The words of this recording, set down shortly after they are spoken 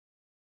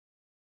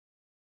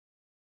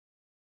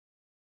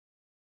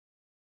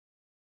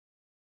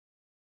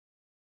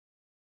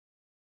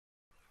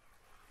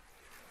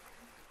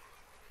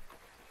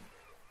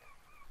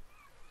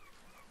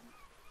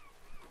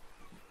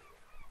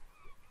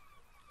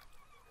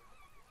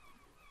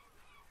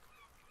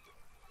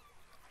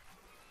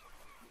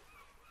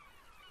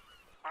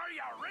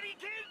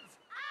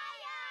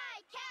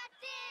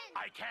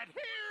can't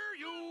hear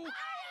you.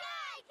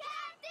 Aye,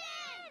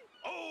 Captain!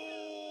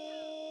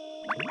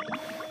 Oh!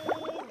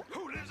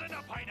 Who lives in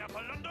a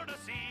pineapple under the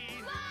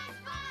sea?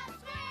 SpongeBob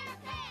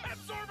SquarePants!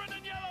 Absorbent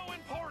and yellow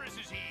and porous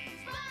is he.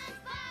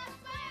 SpongeBob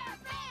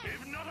SquarePants!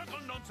 If nautical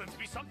nonsense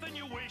be something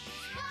you wish,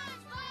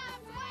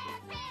 SpongeBob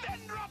SquarePants! then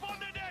drop on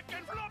the deck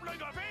and flop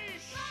like a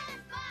fish.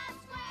 SpongeBob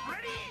SquarePants!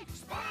 Ready?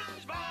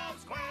 SpongeBob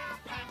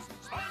SquarePants!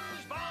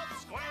 SpongeBob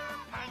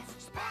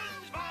SquarePants!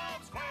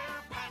 SpongeBob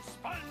SquarePants!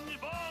 SpongeBob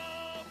SquarePants!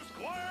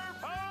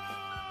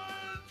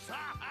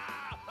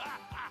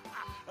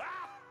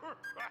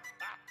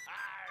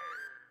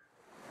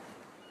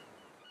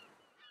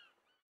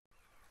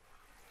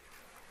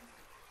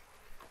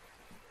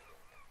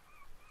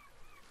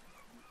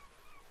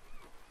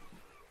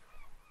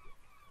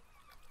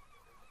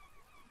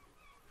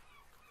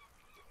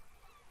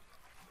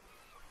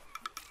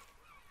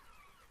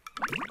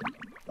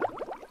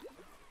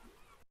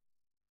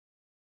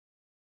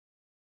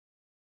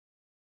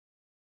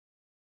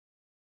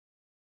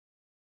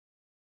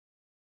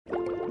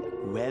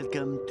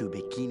 Welcome to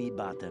Bikini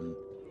Bottom,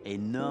 a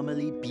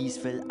normally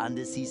peaceful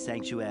undersea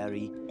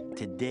sanctuary.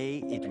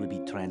 Today it will be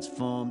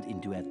transformed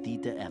into a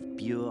theater of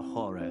pure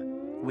horror,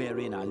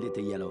 wherein our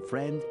little yellow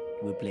friend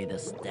will play the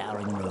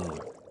starring role.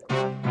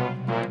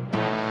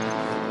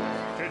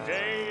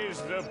 Today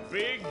is the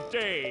big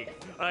day.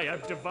 I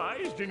have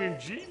devised an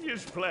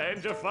ingenious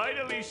plan to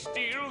finally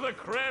steal the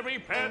Krabby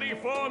Patty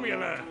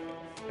formula.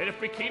 And if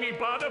Bikini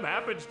Bottom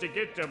happens to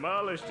get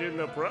demolished in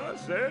the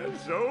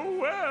process, oh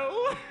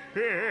well.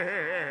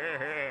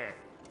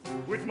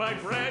 With my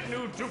brand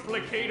new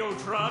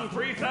Duplicatotron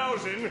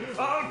 3000,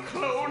 I'll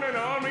clone an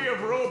army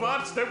of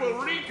robots that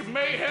will wreak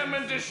mayhem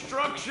and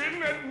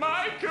destruction at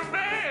my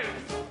command.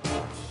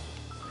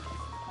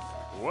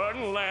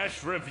 One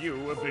last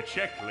review of the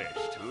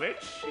checklist.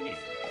 Let's see.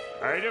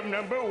 Item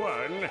number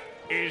 1.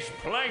 Is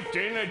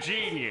Plankton a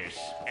genius?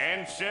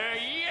 Answer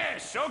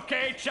yes.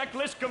 Okay,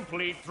 checklist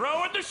complete.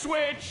 Throw in the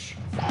switch.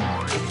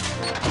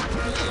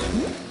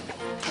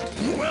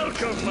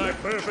 Welcome, my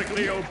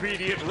perfectly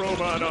obedient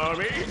robot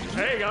army.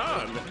 Hang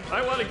on.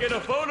 I want to get a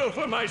photo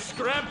for my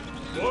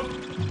scrapbook.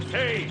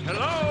 Hey,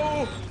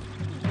 hello?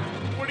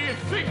 What do you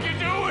think you're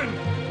doing?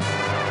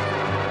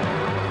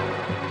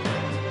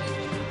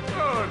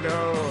 Oh,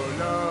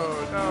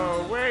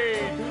 no, wait.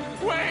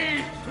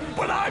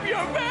 But I'm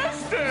your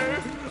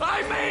master.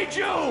 I made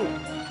you.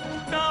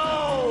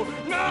 No,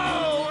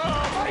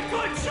 oh, my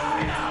good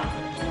China.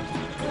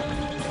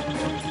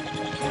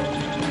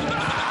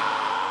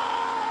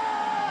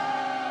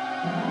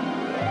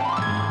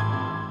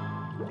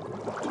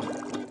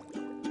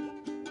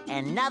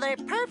 Another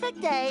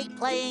perfect day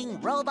playing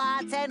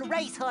robots and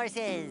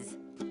racehorses.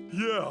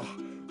 Yeah,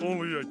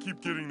 only I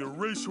keep getting the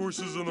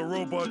racehorses and the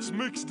robots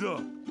mixed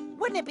up.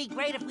 Wouldn't it be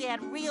great if we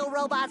had real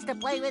robots to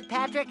play with,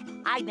 Patrick?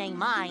 I'd name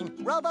mine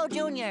Robo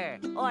Jr.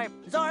 or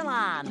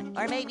Zorlon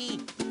or maybe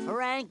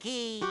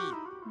Frankie.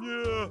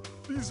 Yeah,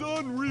 these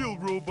unreal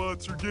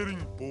robots are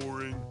getting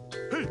boring.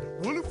 Hey,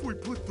 what if we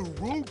put the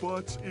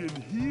robots in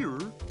here?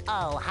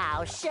 Oh,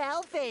 how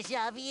shellfish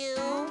of you.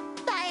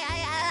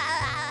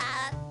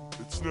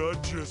 It's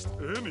not just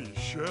any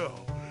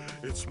shell.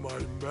 It's my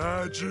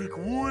magic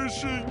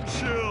wishing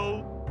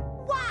shell.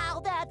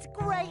 Wow, that's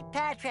great,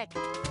 Patrick.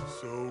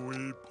 So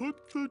we put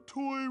the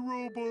toy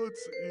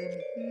robots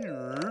in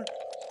here.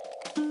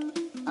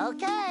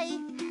 Okay.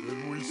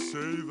 Then we say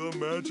the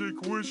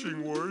magic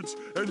wishing words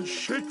and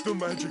shake the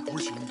magic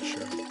wishing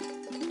shell.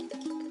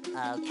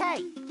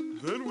 Okay.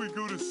 Then we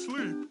go to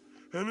sleep,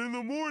 and in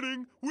the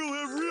morning, we'll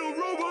have real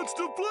robots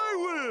to play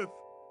with.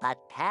 But,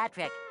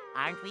 Patrick,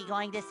 aren't we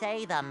going to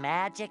say the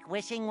magic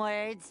wishing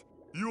words?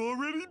 You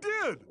already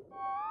did.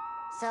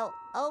 So,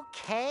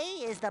 okay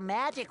is the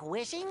magic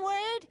wishing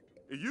word?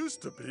 It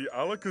used to be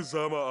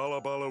Alakazama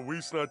Alabala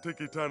Wiesna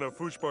Tikitana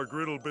Fushbar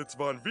Griddle Bits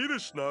von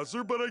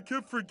Wiederschnauzer, but I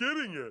kept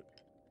forgetting it.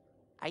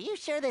 Are you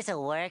sure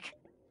this'll work?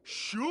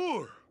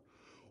 Sure.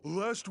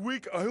 Last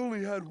week, I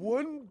only had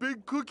one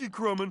big cookie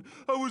crumb, and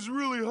I was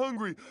really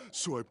hungry.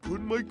 So I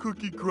put my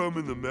cookie crumb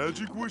in the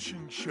magic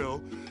wishing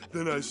shell.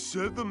 Then I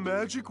said the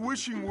magic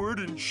wishing word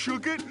and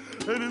shook it.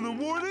 And in the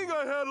morning,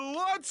 I had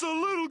lots of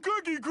little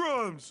cookie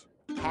crumbs.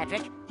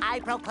 Patrick, I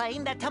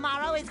proclaim that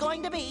tomorrow is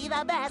going to be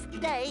the best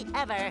day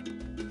ever.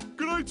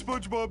 Good night,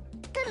 SpongeBob.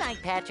 Good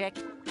night, Patrick.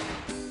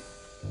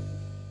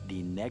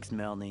 The next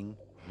morning.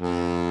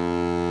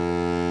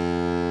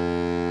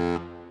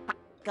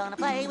 Gonna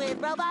play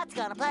with robots,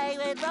 gonna play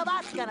with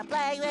robots, gonna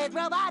play with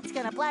robots,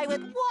 gonna play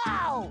with...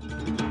 Wow!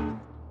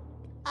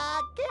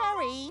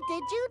 Gary,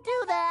 did you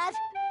do that?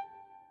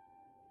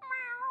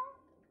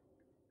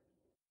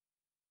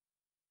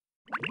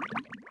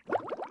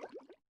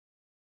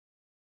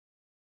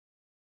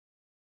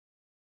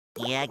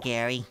 Yeah,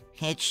 Gary,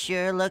 it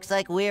sure looks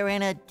like we're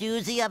in a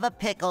doozy of a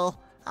pickle.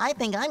 I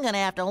think I'm gonna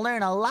have to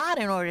learn a lot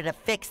in order to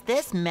fix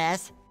this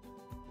mess.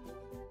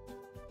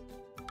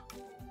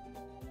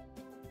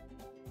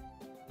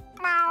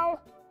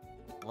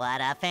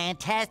 What a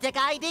fantastic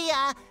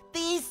idea!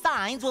 These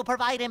signs will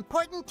provide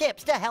important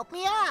tips to help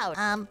me out.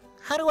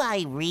 How do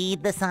I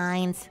read the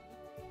signs?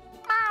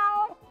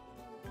 Meow.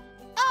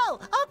 Oh,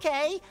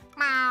 okay.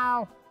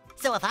 Meow.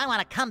 So if I want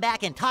to come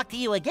back and talk to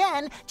you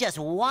again, just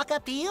walk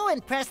up to you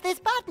and press this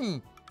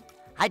button.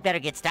 I'd better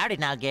get started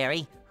now,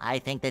 Gary. I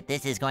think that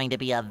this is going to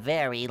be a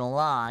very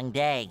long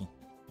day.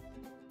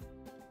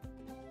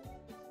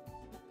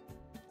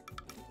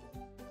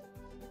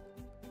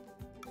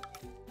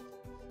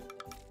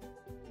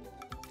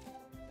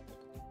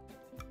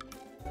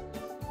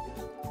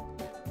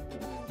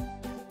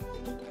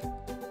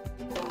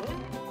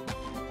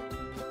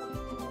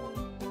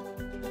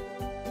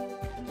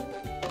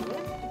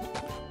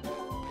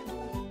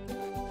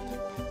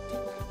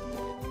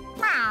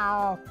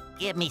 Meow.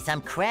 Give me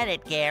some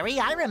credit, Gary.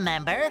 I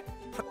remember.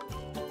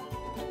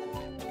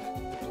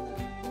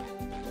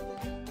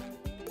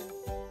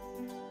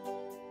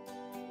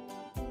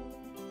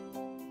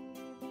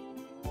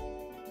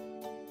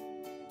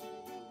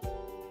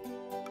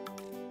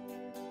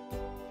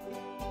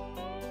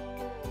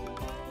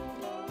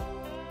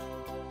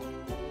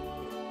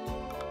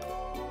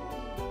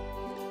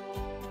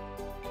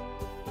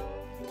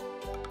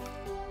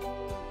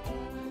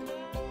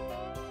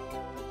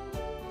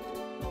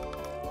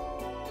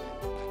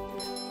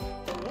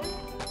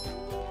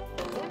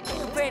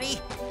 Too pretty.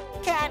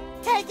 Can't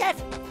take it.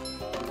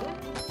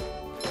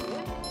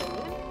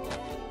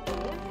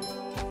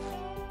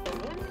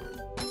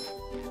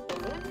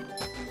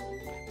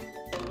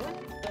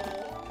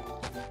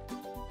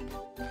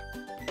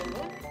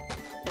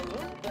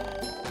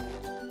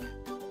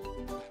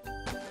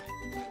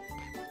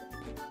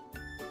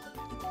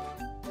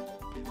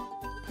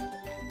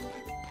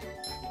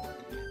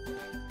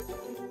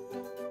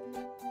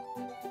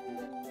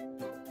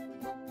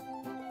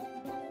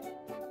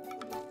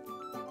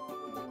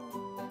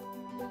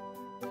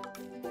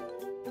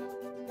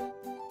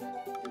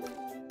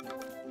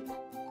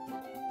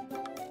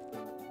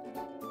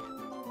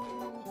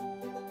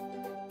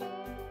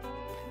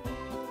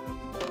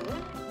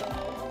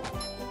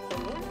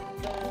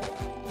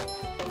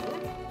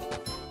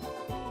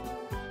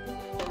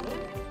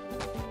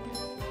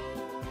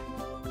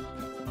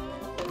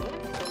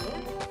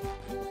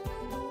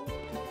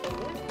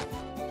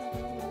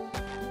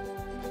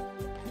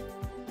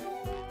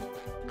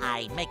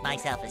 I'd make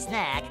myself a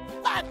snack,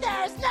 but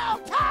there's no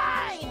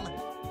time!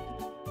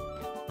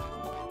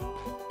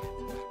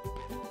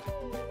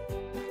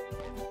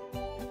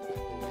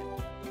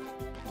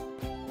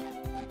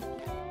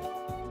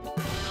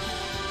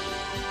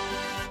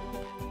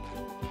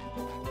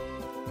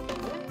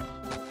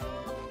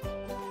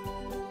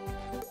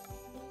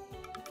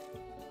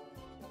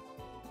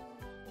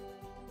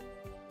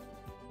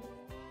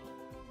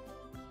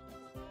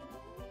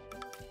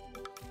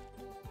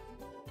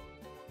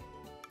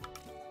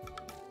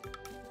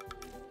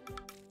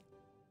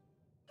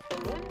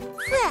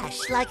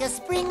 Fresh like a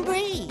spring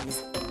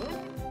breeze.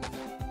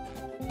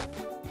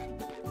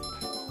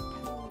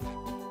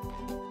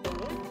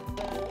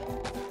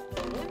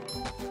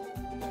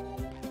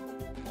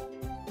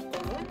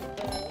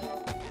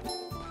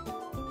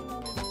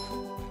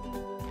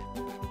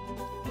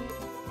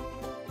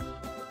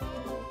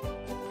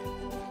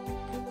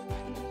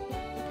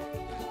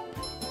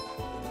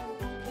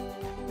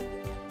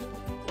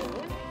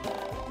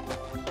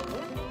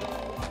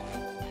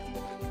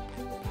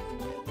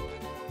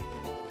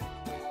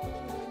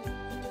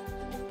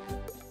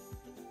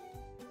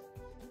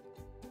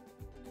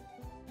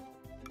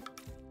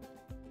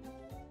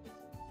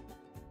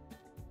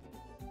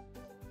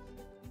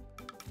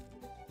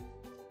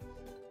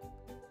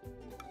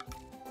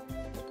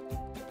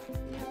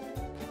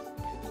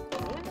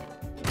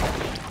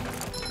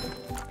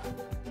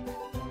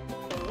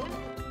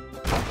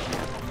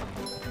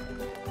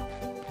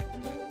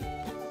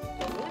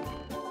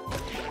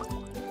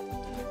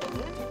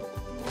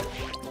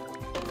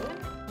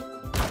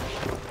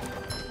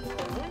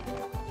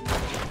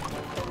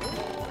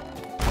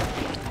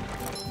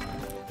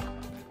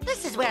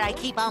 This is where I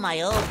keep all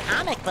my old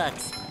comic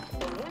books.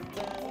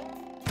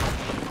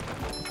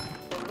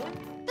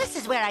 This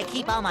is where I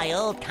keep all my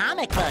old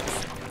comic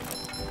books.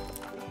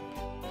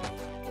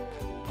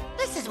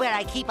 This is where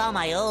I keep all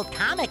my old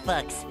comic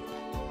books.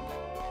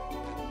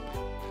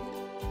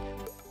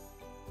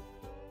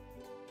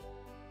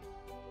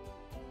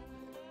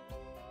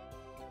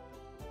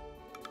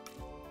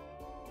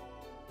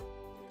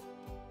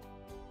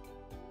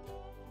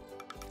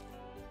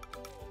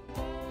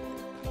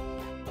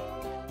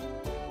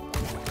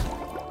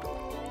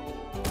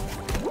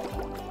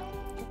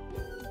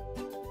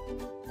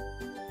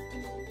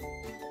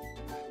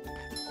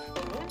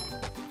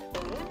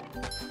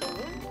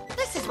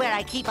 This is where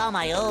I keep all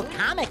my old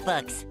comic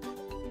books.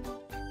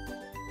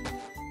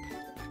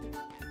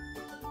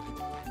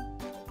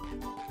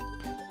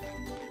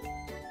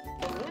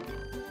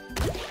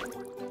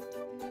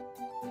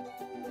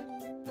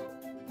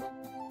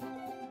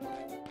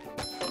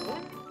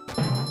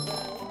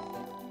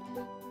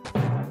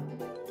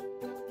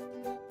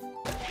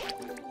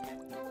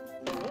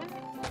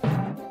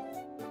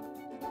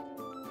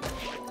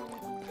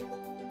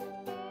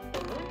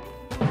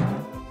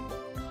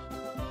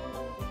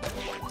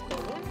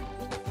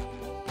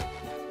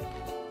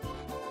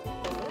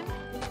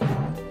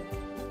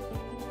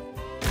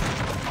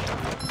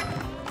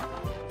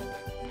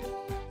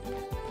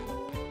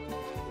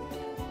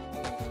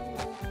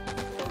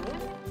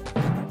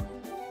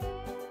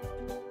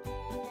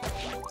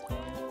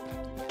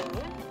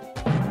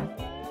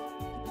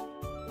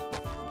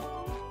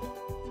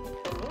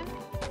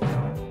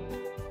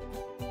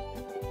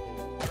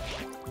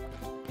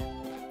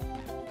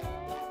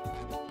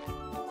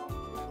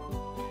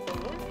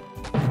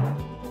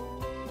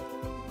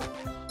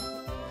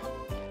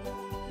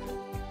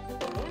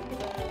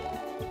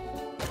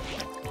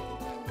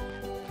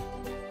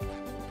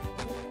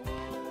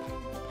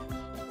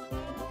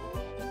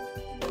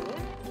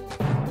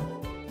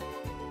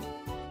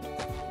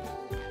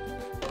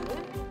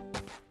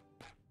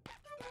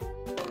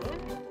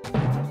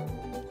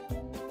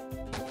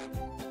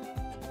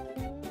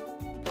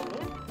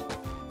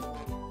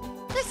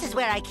 This is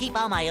where I keep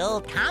all my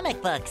old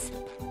comic books.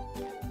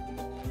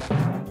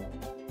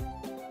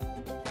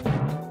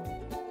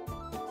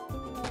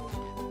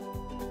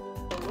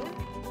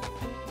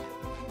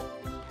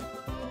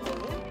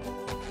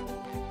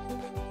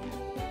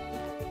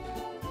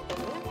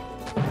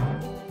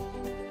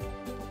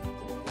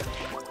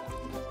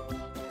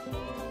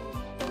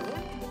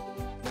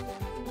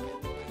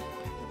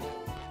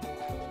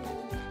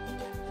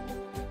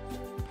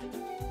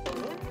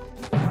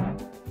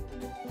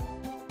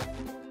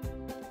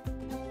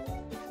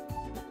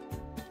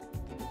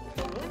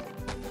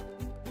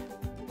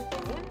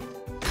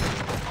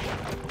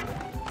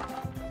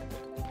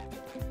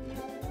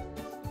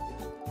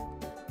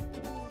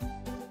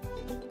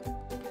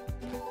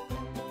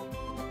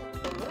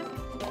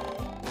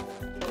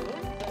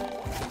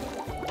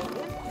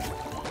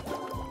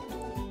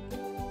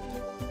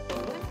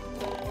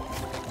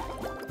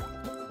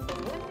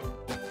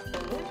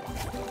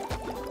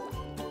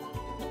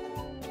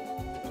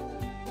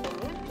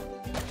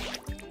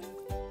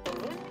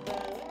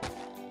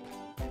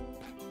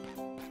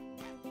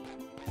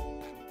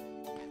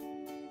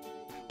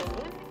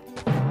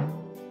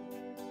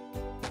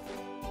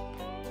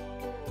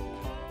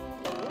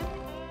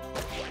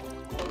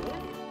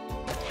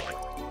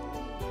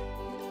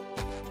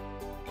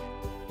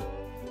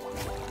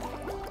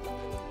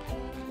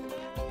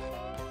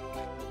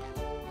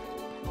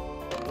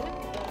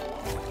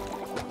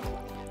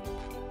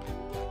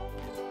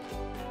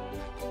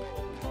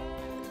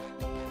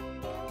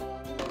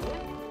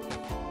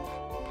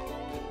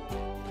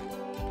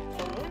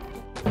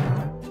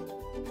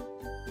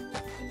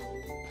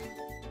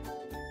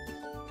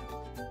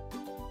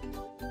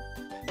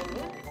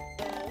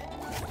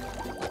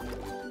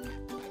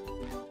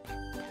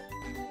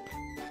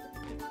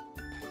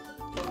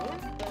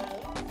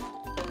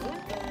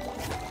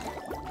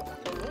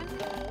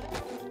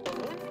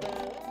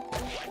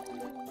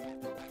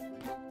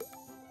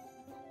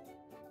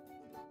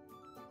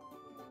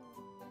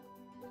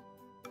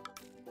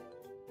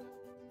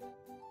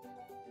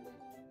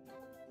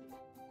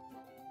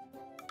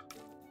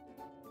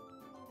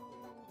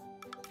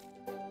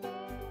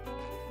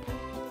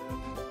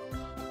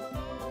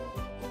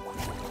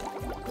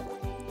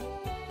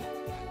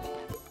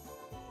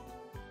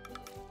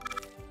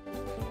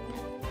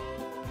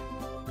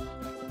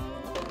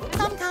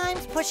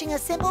 Sometimes pushing a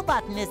simple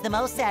button is the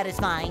most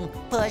satisfying.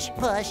 Push,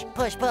 push,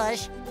 push,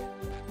 push.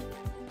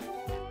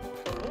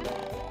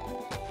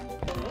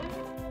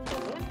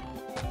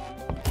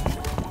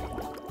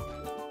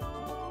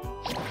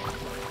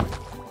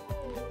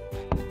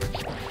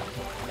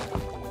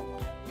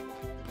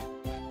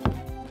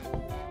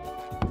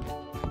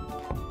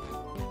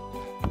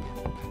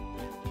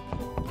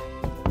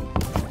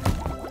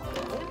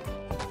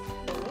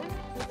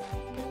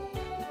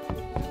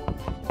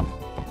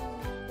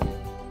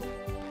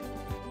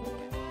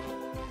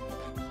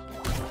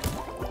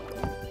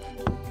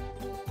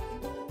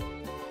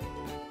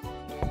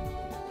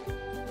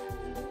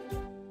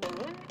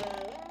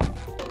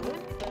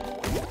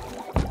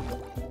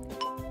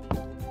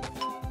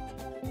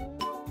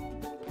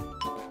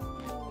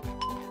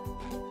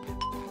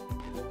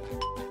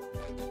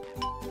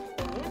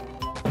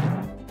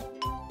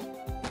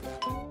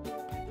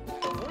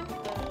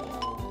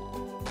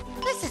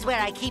 This is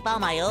where I keep all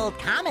my old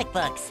comic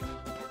books.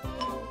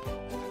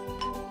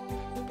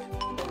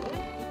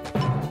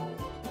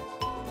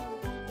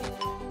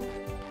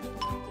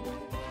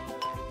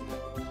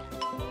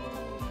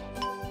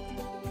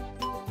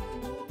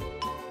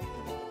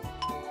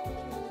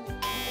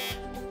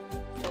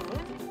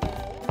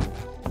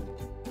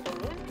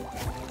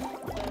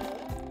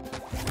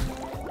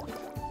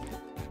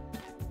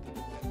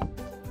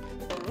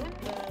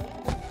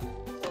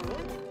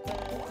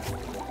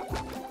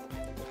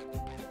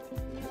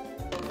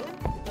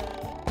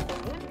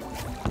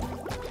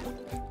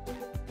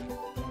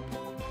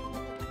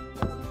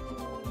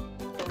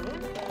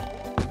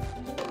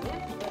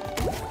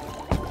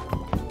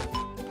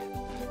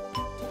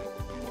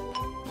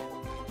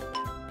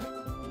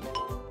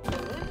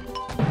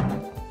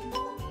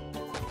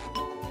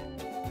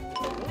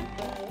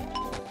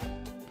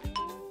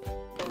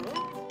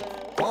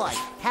 Boy,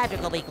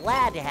 Patrick will be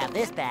glad to have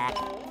this back.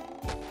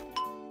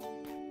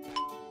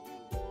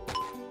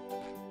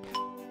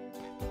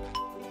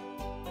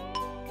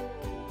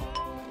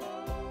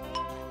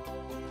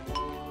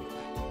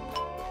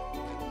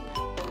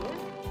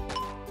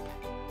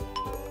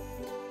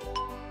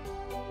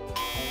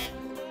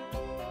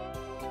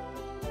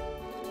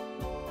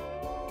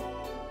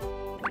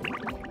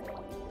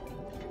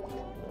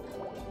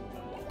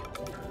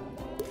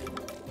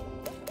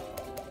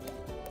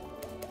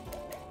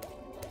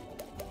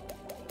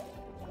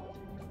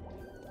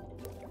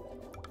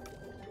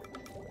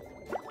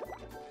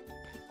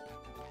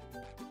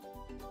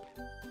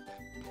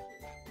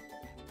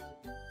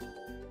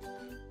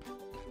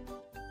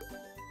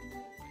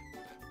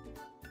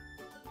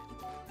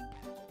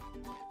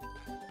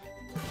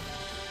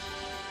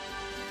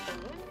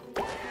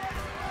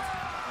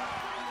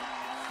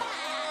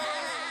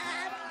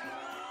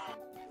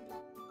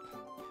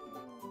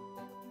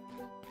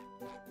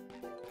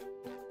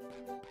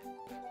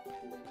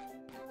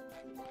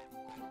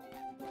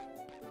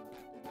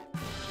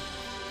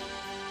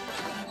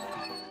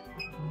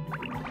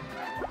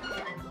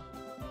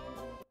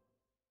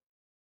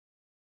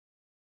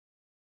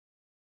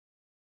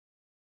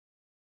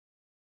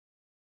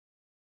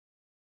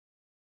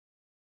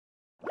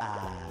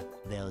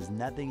 There's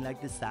nothing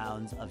like the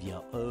sounds of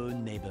your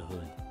own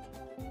neighborhood.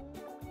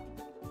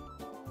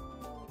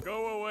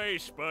 Go away,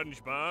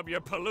 SpongeBob. You're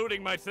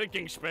polluting my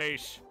thinking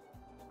space.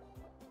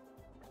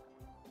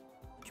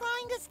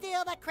 Trying to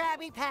steal the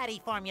Krabby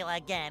Patty formula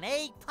again,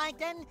 eh,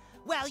 Plankton?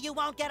 Well, you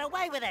won't get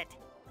away with it.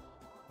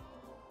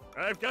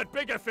 I've got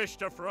bigger fish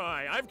to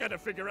fry. I've got to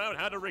figure out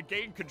how to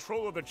regain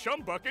control of the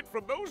chum bucket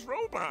from those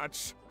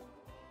robots.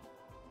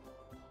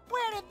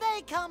 Where did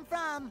they come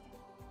from?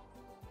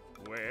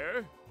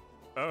 Where?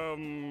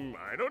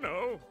 I don't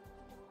know.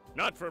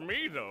 Not for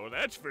me, though,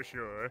 that's for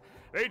sure.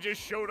 They just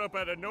showed up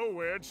out of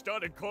nowhere and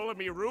started calling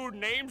me rude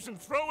names and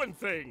throwing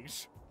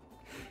things.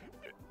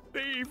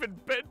 They even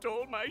bent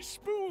all my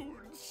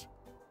spoons.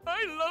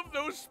 I love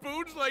those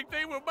spoons like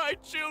they were my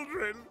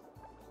children.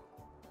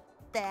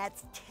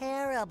 That's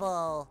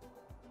terrible.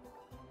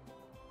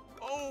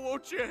 Oh,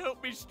 won't you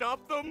help me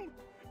stop them?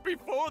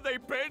 Before they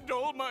bend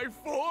all my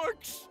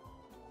forks?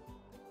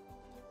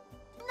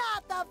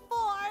 Not the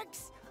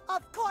forks!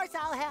 Of course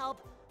I'll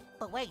help.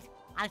 But wait,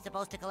 I'm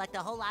supposed to collect a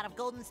whole lot of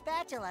golden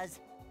spatulas.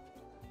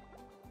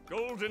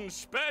 Golden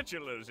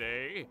spatulas,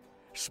 eh?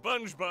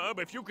 SpongeBob,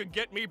 if you could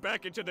get me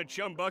back into the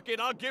chum bucket,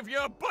 I'll give you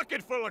a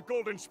bucket full of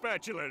golden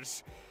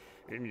spatulas.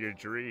 In your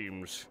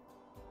dreams.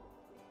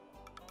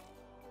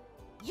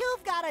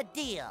 You've got a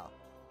deal.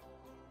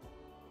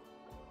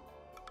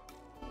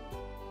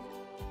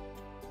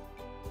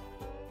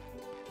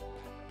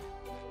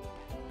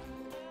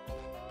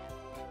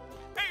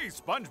 Hey,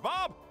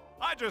 SpongeBob!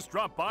 I just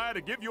dropped by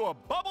to give you a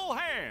bubble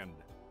hand.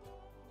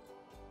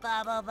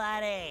 Bubble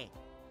Buddy.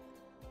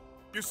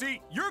 You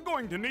see, you're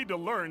going to need to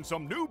learn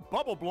some new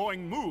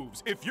bubble-blowing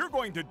moves if you're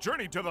going to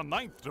journey to the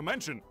 9th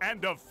dimension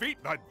and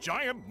defeat the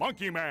giant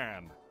monkey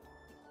man.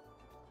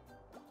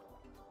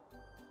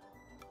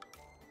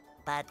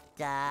 But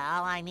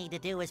all I need to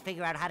do is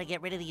figure out how to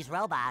get rid of these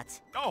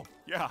robots. Oh,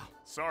 yeah,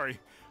 sorry.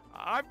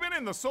 I've been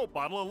in the soap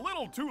bottle a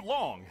little too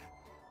long.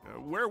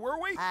 Where were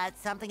we?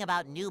 Something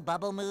about new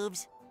bubble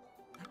moves?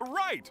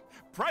 Right!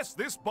 Press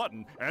this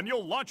button and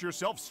you'll launch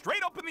yourself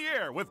straight up in the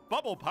air with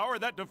bubble power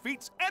that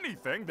defeats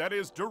anything that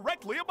is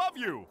directly above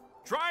you.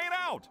 Try it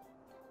out!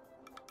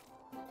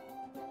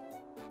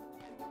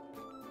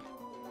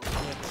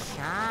 It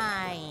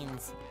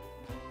shines.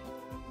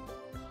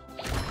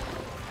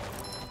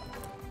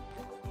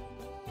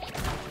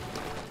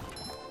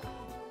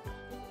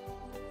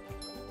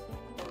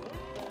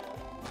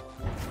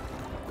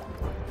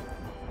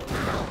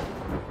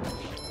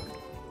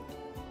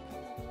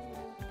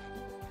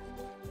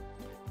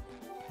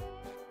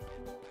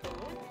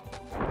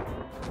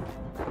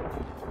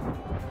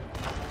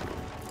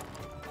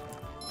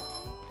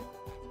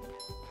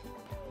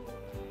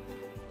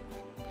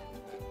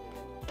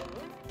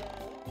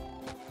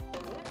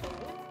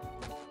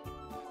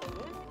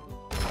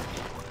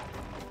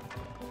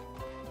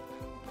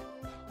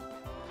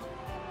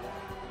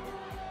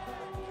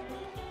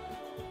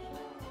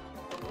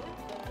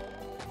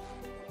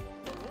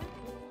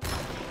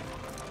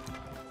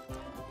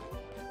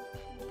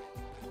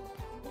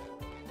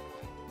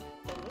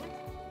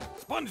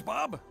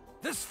 SpongeBob,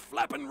 this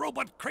flapping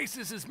robot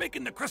crisis is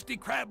making the Krusty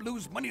Krab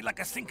lose money like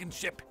a sinking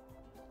ship.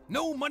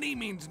 No money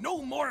means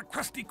no more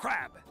Krusty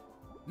Krab.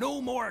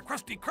 No more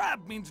Krusty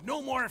Krab means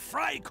no more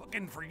fry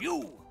cooking for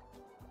you.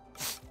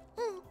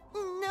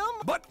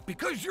 No. But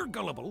because you're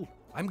gullible,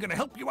 I'm gonna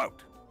help you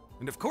out.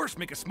 And of course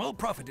make a small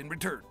profit in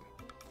return.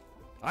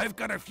 I've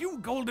got a few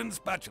golden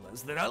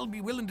spatulas that I'll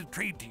be willing to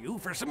trade to you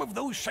for some of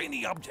those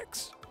shiny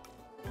objects.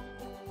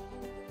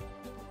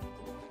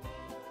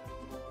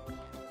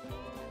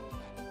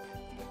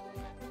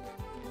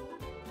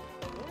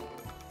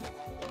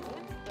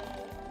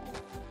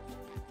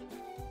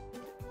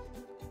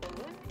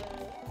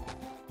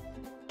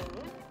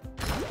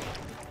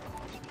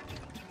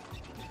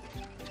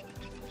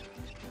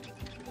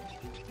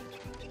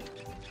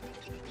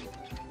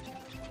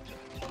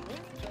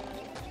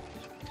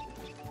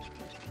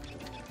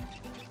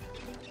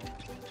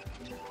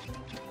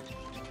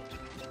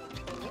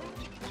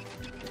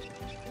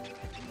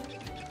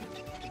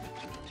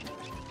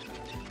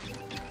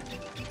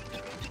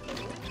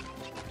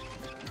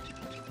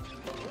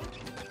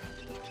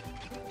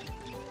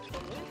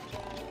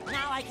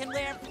 Now I can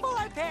wear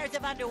 4 pairs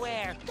of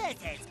underwear. This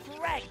is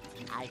great.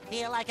 I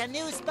feel like a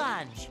new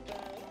sponge.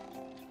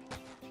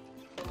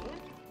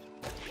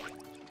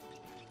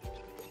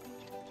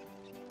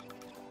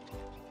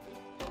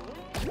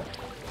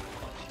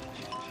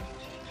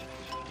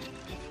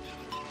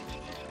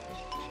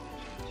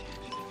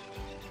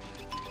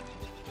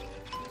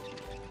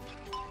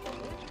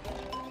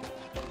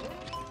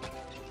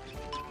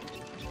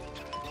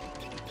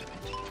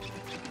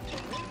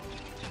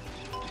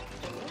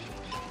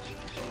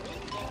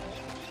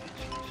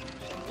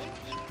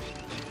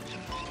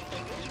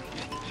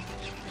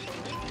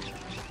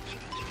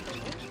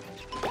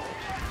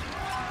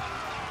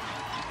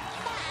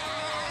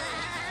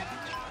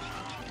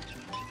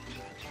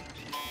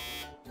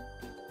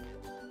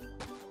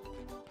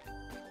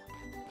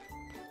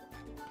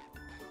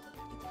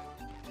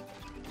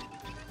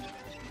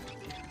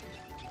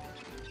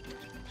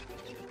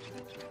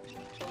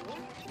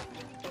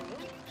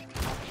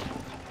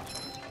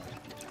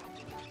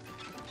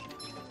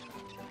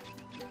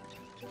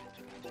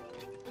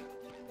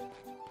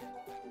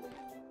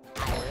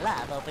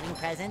 love opening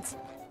presents.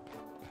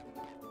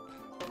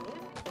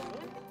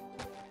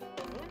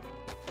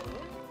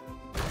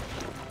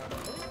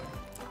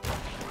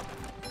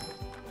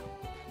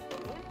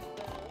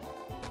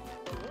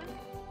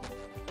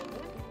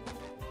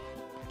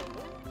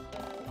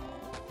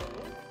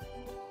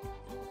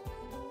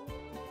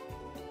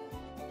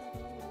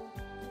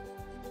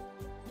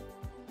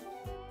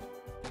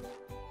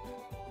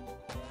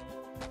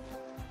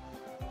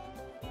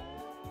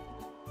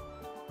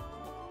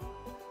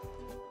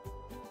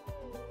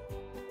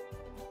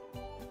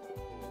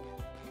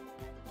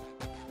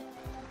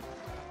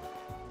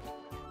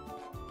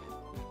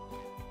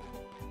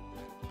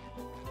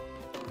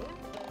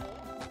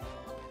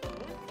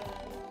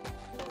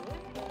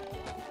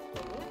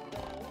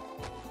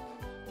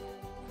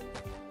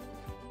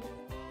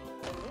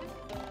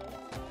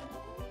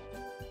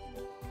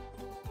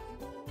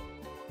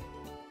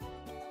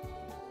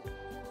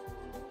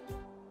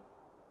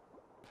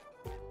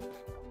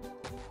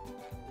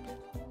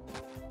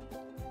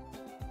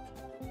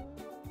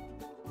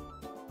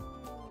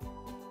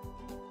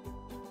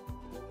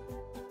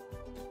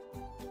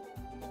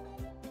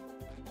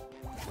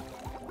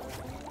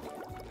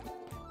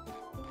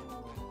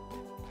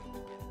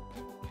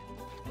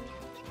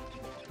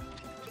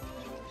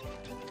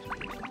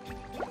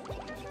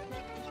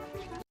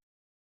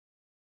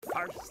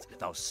 First,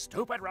 those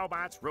stupid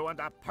robots ruined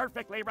a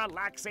perfectly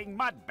relaxing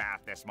mud bath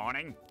this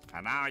morning,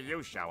 and now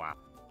you show up.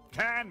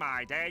 Can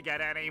my day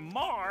get any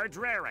more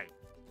dreary?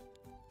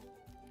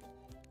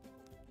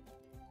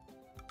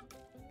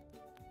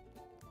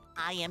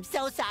 I am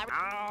so sorry.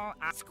 Oh,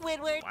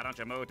 Squidward, why don't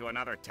you move to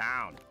another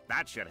town?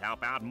 That should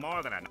help out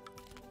more than enough.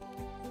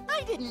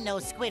 I didn't know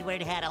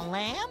Squidward had a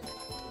lamp.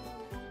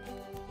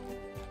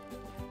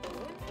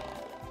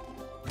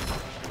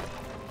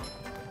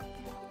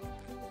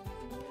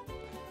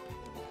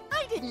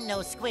 I didn't know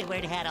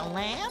Squidward had a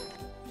lamp.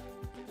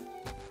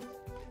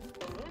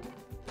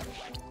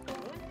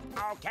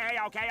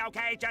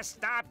 Okay, just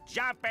stop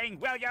jumping,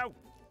 will you?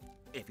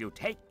 If you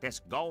take this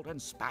golden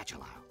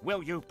spatula,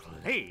 will you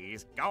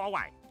please go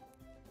away?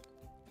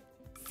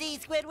 See,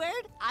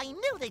 Squidward? I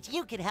knew that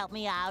you could help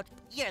me out.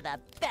 You're the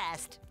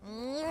best.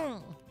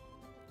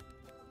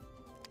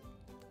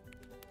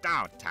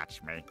 Don't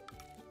touch me.